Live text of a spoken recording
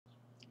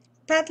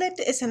Padlet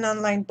is an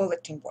online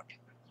bulletin board.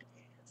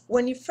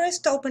 When you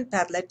first open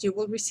Padlet, you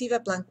will receive a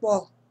blank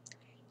wall.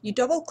 You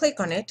double-click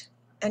on it,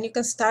 and you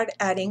can start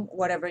adding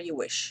whatever you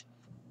wish.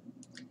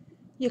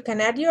 You can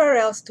add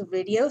URLs to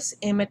videos,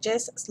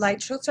 images,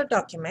 slideshows, or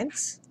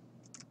documents.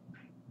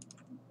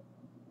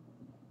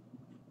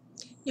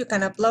 You can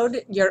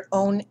upload your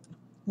own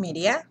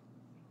media.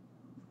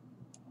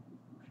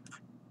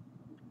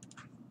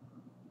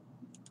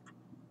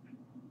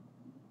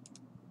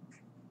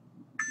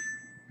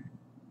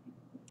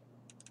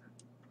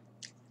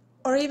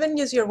 Or even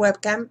use your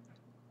webcam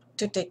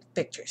to take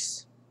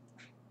pictures.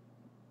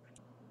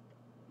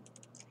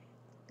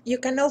 You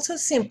can also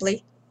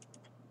simply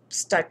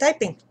start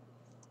typing.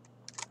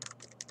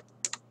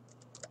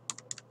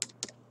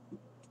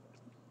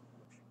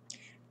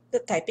 The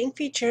typing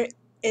feature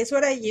is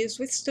what I use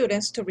with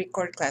students to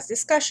record class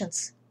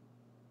discussions.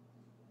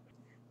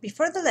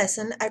 Before the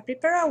lesson, I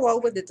prepare a wall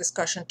with the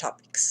discussion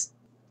topics.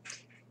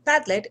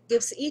 Padlet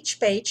gives each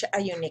page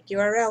a unique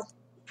URL.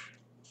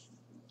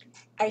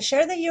 I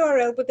share the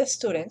URL with the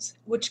students,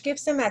 which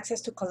gives them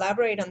access to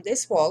collaborate on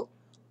this wall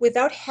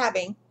without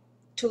having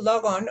to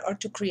log on or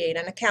to create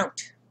an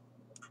account.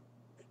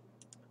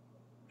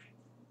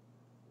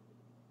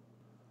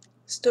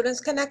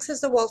 Students can access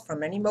the wall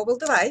from any mobile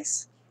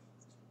device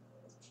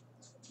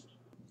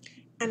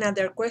and add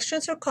their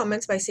questions or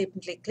comments by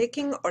simply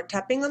clicking or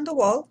tapping on the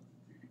wall,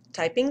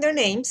 typing their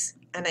names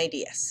and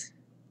ideas.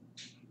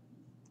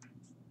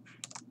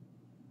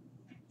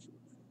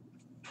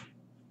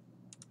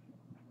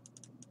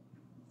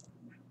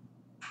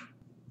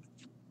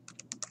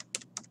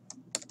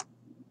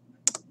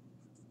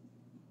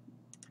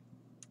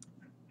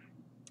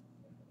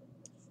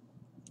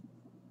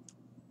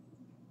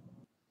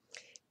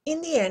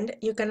 In the end,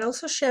 you can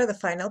also share the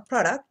final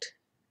product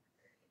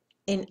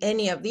in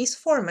any of these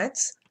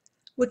formats,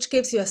 which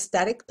gives you a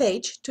static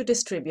page to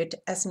distribute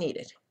as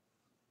needed.